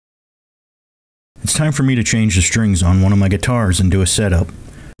it's time for me to change the strings on one of my guitars and do a setup.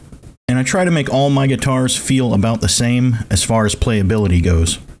 And I try to make all my guitars feel about the same as far as playability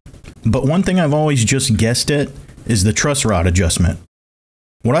goes. But one thing I've always just guessed at is the truss rod adjustment.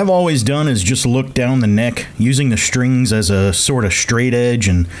 What I've always done is just look down the neck, using the strings as a sort of straight edge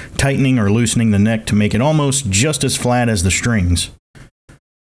and tightening or loosening the neck to make it almost just as flat as the strings.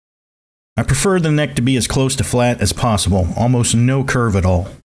 I prefer the neck to be as close to flat as possible, almost no curve at all.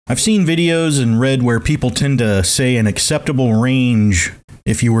 I've seen videos and read where people tend to say an acceptable range,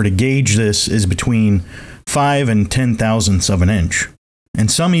 if you were to gauge this, is between 5 and 10 thousandths of an inch.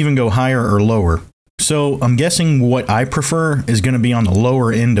 And some even go higher or lower. So I'm guessing what I prefer is going to be on the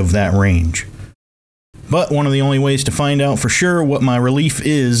lower end of that range. But one of the only ways to find out for sure what my relief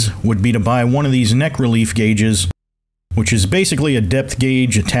is would be to buy one of these neck relief gauges, which is basically a depth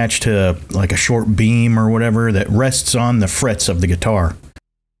gauge attached to like a short beam or whatever that rests on the frets of the guitar.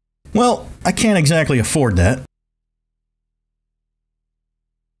 Well, I can't exactly afford that.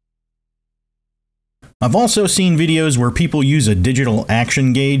 I've also seen videos where people use a digital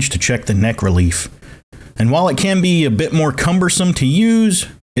action gauge to check the neck relief. And while it can be a bit more cumbersome to use,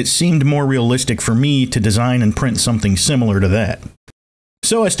 it seemed more realistic for me to design and print something similar to that.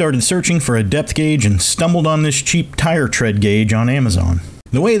 So I started searching for a depth gauge and stumbled on this cheap tire tread gauge on Amazon.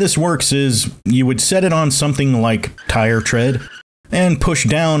 The way this works is you would set it on something like tire tread and push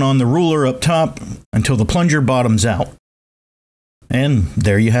down on the ruler up top until the plunger bottoms out. And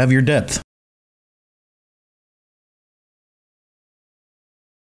there you have your depth.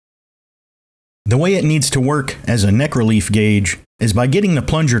 The way it needs to work as a neck relief gauge is by getting the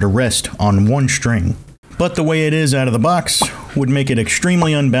plunger to rest on one string. But the way it is out of the box would make it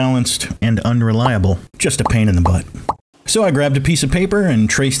extremely unbalanced and unreliable. Just a pain in the butt. So I grabbed a piece of paper and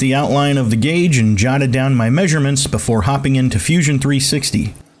traced the outline of the gauge and jotted down my measurements before hopping into Fusion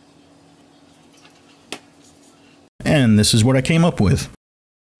 360. And this is what I came up with.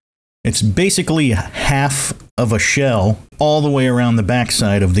 It's basically half of a shell all the way around the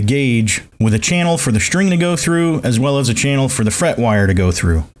backside of the gauge, with a channel for the string to go through as well as a channel for the fret wire to go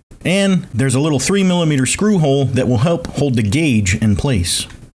through. And there's a little 3mm screw hole that will help hold the gauge in place.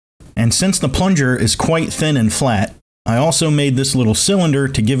 And since the plunger is quite thin and flat, I also made this little cylinder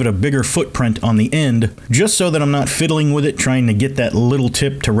to give it a bigger footprint on the end, just so that I'm not fiddling with it trying to get that little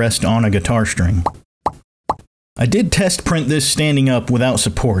tip to rest on a guitar string. I did test print this standing up without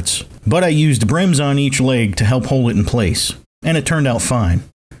supports, but I used brims on each leg to help hold it in place, and it turned out fine.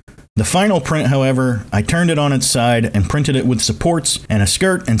 The final print, however, I turned it on its side and printed it with supports and a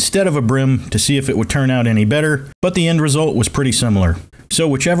skirt instead of a brim to see if it would turn out any better, but the end result was pretty similar. So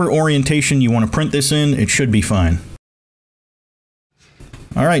whichever orientation you want to print this in, it should be fine.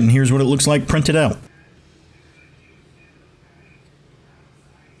 Alright, and here's what it looks like printed out.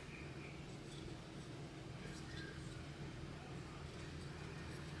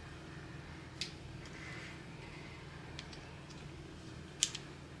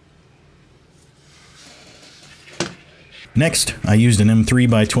 Next, I used an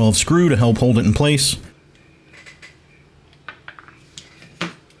M3x12 screw to help hold it in place.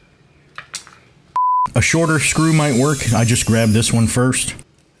 A shorter screw might work, I just grabbed this one first.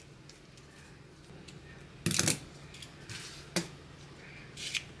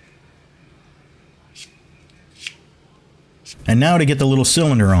 And now to get the little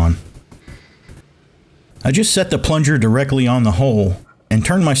cylinder on. I just set the plunger directly on the hole and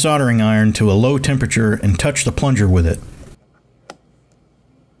turned my soldering iron to a low temperature and touched the plunger with it.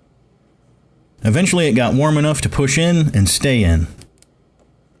 Eventually it got warm enough to push in and stay in.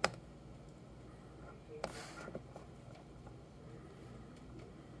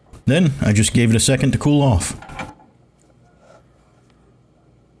 Then I just gave it a second to cool off.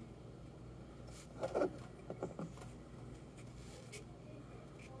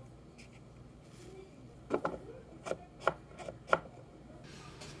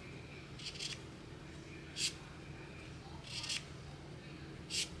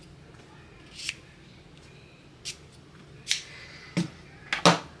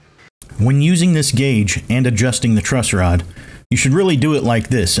 When using this gauge and adjusting the truss rod, you should really do it like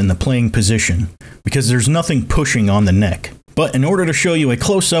this in the playing position, because there's nothing pushing on the neck. But in order to show you a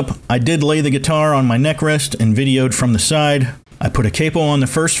close-up, I did lay the guitar on my neck rest and videoed from the side. I put a capo on the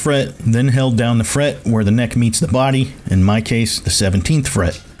first fret, then held down the fret where the neck meets the body, in my case the 17th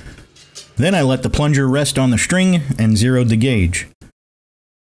fret. Then I let the plunger rest on the string and zeroed the gauge.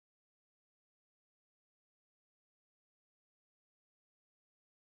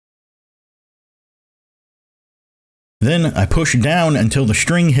 Then I pushed down until the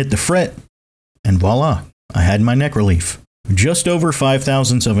string hit the fret, and voila, I had my neck relief. Just over 5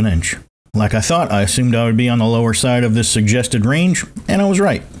 thousandths of an inch. Like I thought, I assumed I would be on the lower side of this suggested range, and I was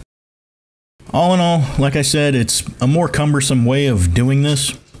right. All in all, like I said, it's a more cumbersome way of doing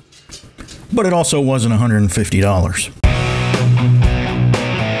this, but it also wasn't $150.